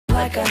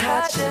like a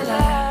hot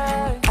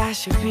July. I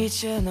should be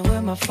chilling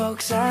with my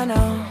folks, I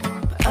know.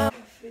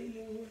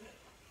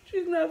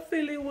 She's not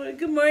feeling well.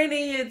 Good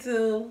morning,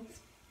 YouTube.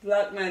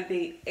 Vlogmas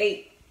day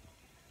 8.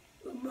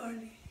 Good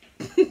morning.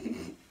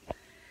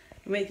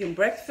 Making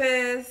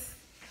breakfast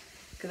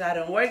because I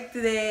don't work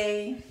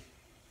today.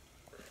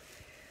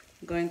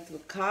 I'm going to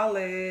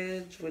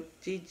college with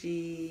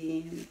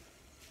Gigi.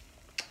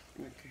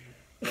 Okay.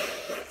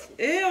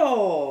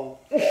 Ew!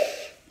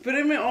 Put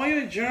him in all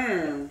your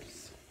germs.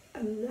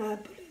 I'm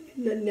not putting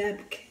in the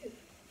napkin.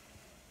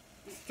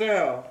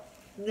 Still.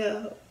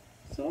 No.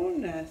 So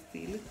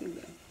nasty. Look at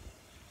that.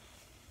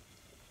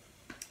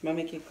 I'm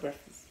making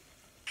breakfast.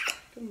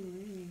 Good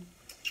morning.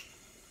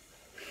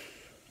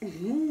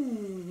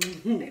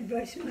 I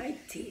brush my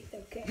teeth,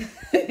 okay?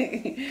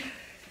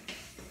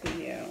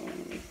 Yeah, I'm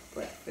gonna make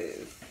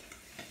breakfast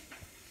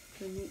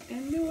for me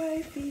and the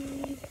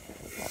wifey.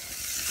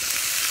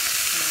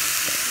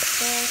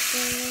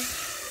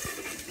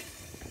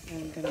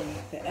 I'm gonna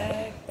make the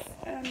eggs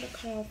and the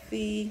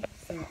coffee.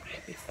 So I'll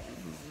be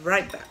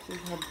right back. We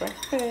have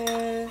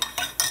breakfast.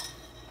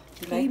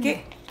 You like it?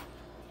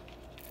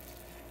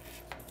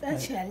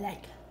 That's what I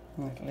like.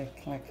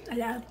 Like. I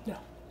like it.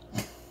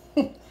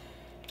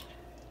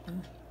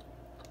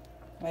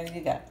 What do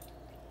you got?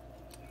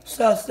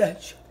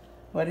 Sausage.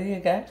 What do you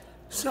got?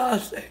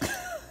 Sausage.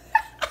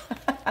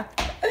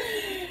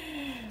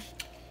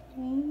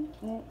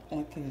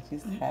 Okay,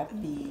 she's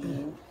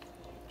happy.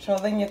 Show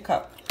them your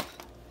cup.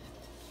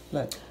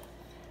 Look.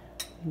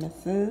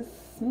 Mrs.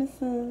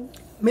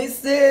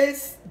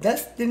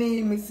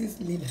 Destiny, Mrs.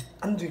 Lina.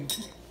 I'm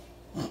drinking.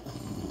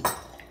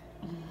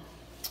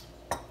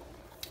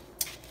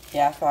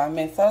 Yeah, so I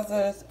made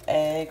sausage,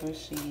 egg with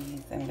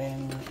cheese, and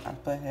then I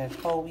put her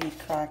whole wheat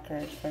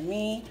crackers for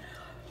me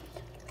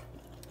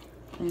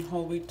and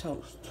whole wheat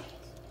toast.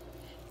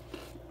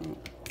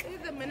 This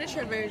is the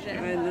miniature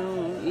version. I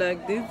know.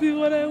 Like, this is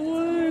what I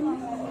want.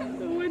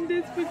 I want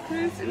this for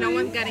Christmas. No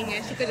one's getting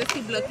it. She could just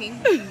keep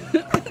looking.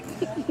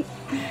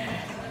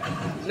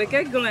 Look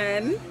at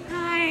Glenn.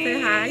 Hi. Say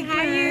hi, Glenn.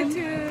 Hi,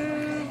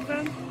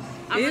 YouTube.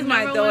 She's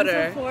my #1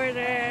 daughter.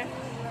 supporter.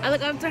 I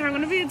look up to her. I'm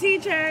going to be a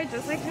teacher,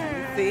 just like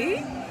her.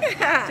 See?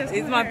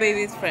 He's my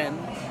baby's friend.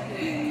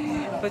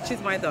 But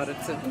she's my daughter,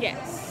 too.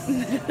 Yes.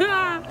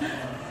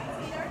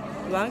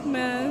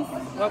 Vlogmas.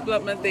 What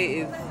Vlogmas day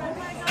is?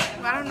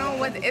 I don't know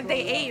what if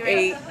they ate,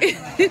 right? 8.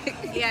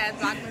 Yeah, it's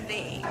Vlogmas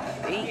day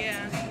 8.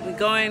 Yeah. We're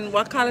going,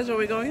 what college are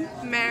we going?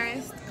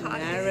 Marist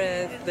College.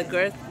 Marist. The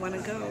girls want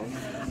to go.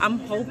 I'm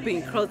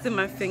hoping, crossing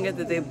my fingers,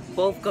 that they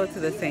both go to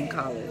the same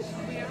college.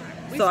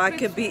 So I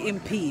could be in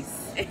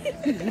peace.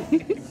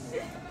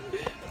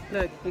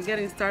 Look, we're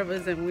getting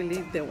Starbucks and we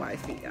leave the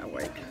wifey at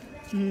work.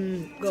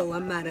 Go,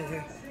 I'm out of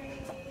here.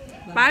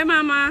 Bye,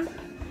 Mama.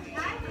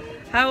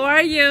 How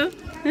are you?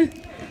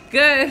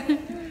 Good.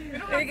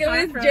 Look at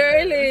Miss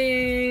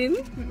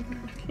Jerlyn.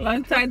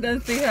 Long time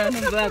don't see her on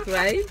the block,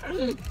 right?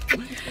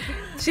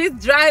 She's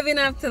driving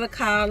up to the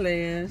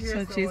college,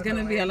 so she's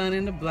gonna be alone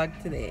in the block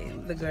today.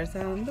 The girls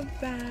are on the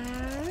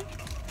back.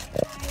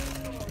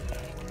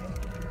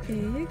 Here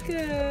you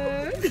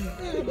go.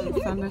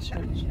 It's on the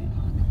church.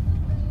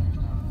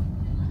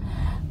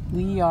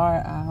 We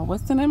are,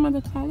 what's the name of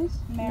the college?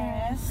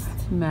 Marist.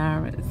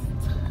 Marist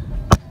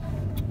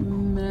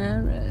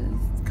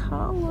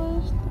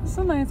College. It's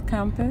a nice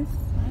campus.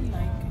 I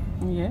like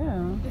it.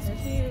 Yeah. It's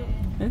cute.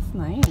 It's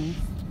nice.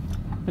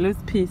 It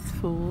looks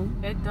peaceful.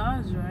 It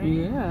does, right?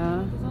 Yeah.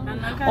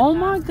 And look at Oh that.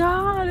 my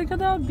God, look at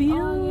that view.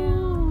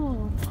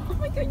 Oh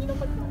my God, you know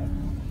what?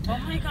 Oh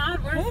my God,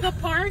 where's the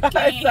parking?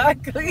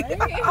 Exactly.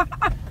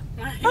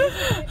 Right?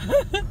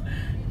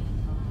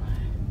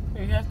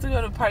 We have to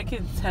go to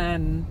parking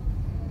 10.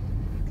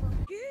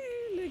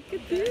 Look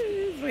at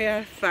this. We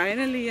are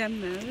finally at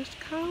Marist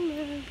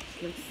College.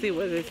 Let's see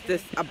what is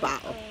this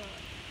about.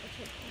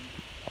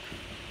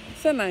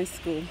 It's a nice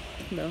school,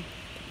 though.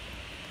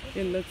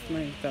 It looks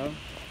nice, though.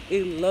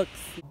 It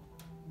looks.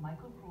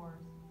 Michael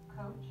Kors,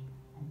 coach,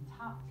 and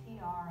top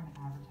PR and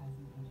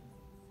advertising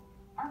agencies.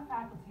 Our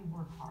faculty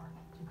work hard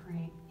to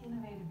create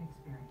innovative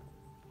experiences,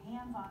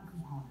 hands-on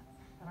components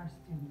that our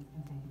students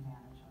can take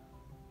advantage of.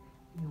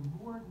 The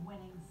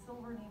award-winning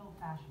Silver Needle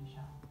Fashion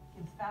Show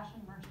gives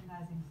fashion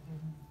merchandising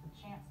students the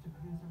chance to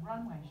produce a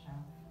runway show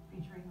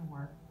featuring the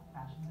work of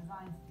fashion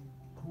design students.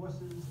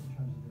 Courses in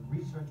terms of their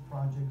research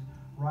projects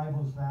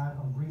rivals that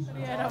of research.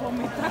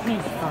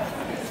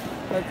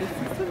 But this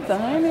is the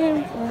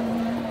dining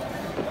room.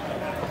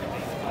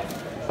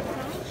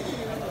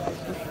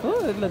 The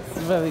food looks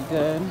very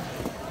good.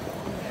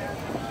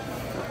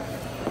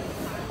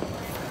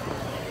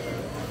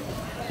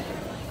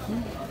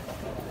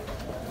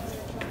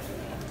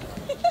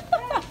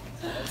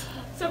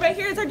 So right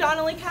here is our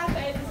Donnelly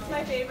Cafe. This is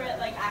my favorite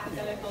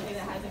academic building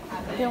that has a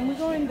cafe. Can we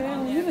go in there?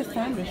 We need a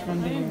sandwich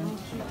from there.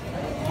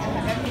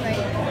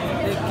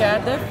 We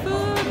got the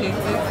food. This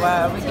is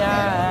what we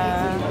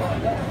got.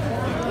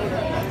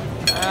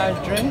 Our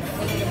drinks.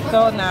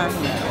 So nice.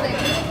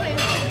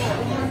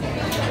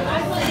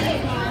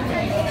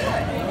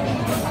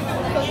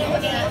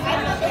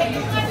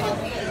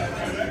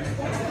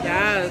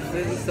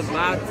 It's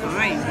about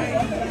time.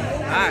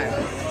 Alright.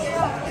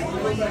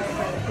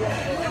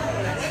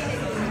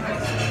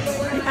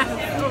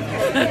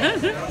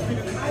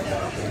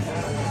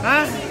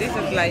 This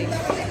is like.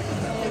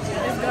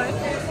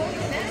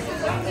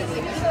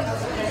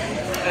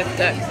 It's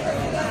good.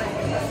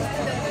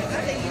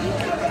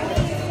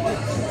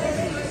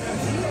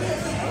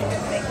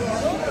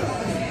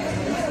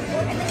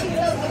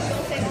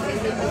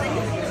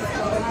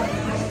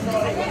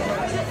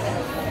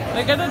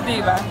 Look at the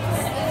diva.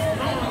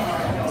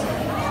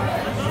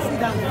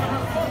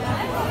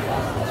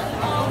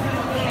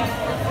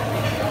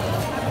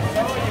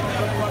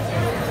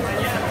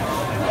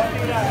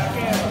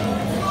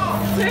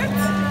 Sit.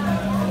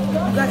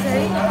 You guys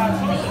ready?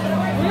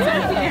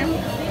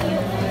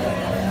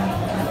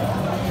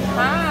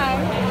 Hi.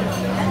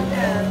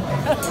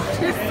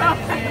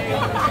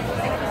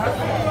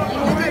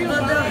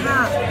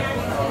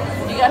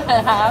 You got a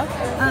half?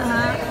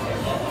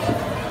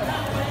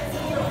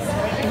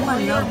 Oh, I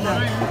love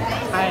that.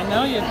 I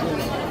know you do.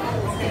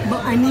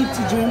 But I need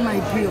to drink my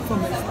beer for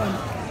my son.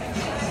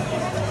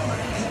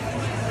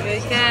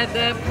 Look at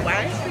the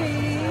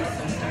parties.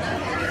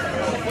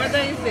 What do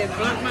you say?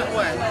 Vlogmas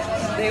what?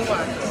 They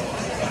what?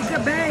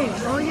 Cabane.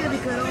 Oh yeah,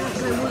 because I want to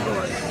play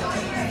woodwork.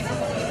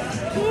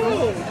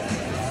 Ooh.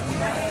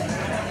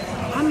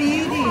 I'm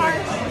eating.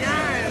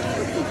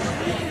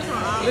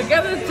 Look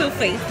at the two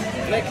face.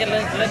 Look at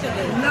this.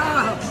 No,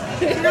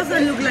 she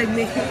doesn't look like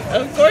me.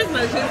 Of course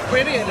not. She's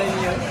prettier than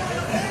you.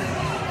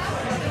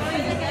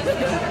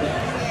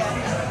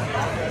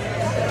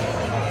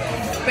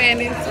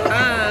 Spending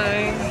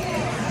time.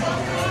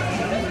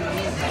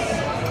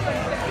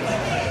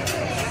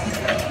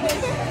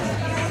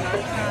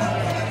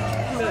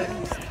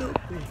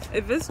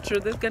 If it's true,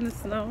 it's gonna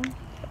snow.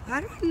 I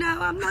don't know.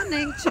 I'm not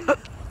nature.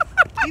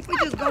 People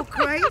just go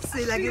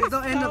crazy like it's the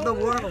end of the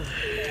world.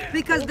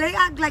 Because they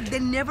act like they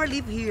never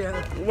live here.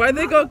 Why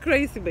they go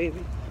crazy,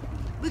 baby?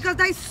 Because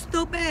they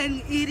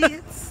stupid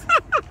idiots.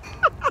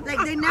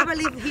 Like they never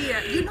live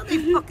here. You know they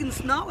fucking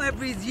snow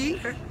every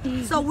year.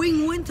 So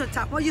in winter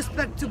time, what you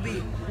expect to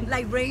be?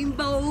 Like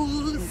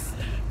rainbows?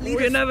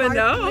 We never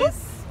know.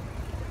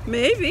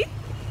 Maybe.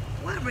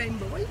 What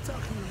rainbow? What are you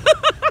talking about?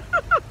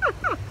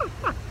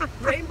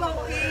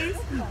 Rainbow is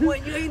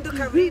when you're in the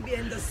Caribbean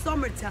in the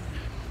summertime.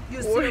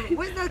 You see,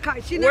 where's the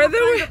car? She never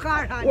finds the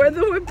car, honey. Where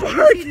do we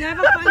park? She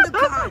never finds the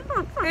car.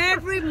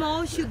 Every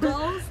mall she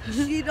goes,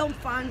 she don't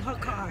find her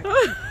car.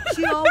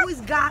 She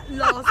always got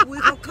lost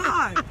with her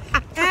car.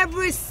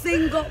 Every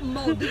single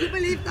mall. Do you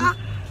believe that?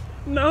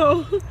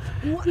 No.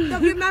 What, do you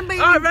remember?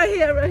 Oh, right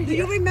here. Do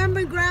you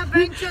remember Grand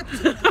Venture?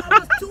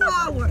 Almost 2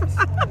 hours.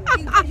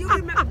 Do you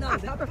remember? No,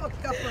 that's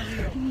fucked up for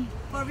real.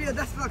 For real,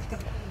 that's fucked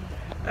up.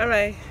 All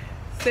right.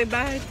 Say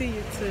bye to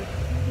you too.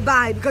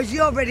 Bye, because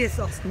you already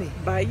exhausted me.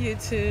 Bye, you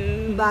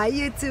too. Bye,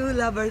 you too,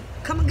 lover.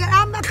 Come on, get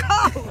out of my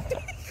car.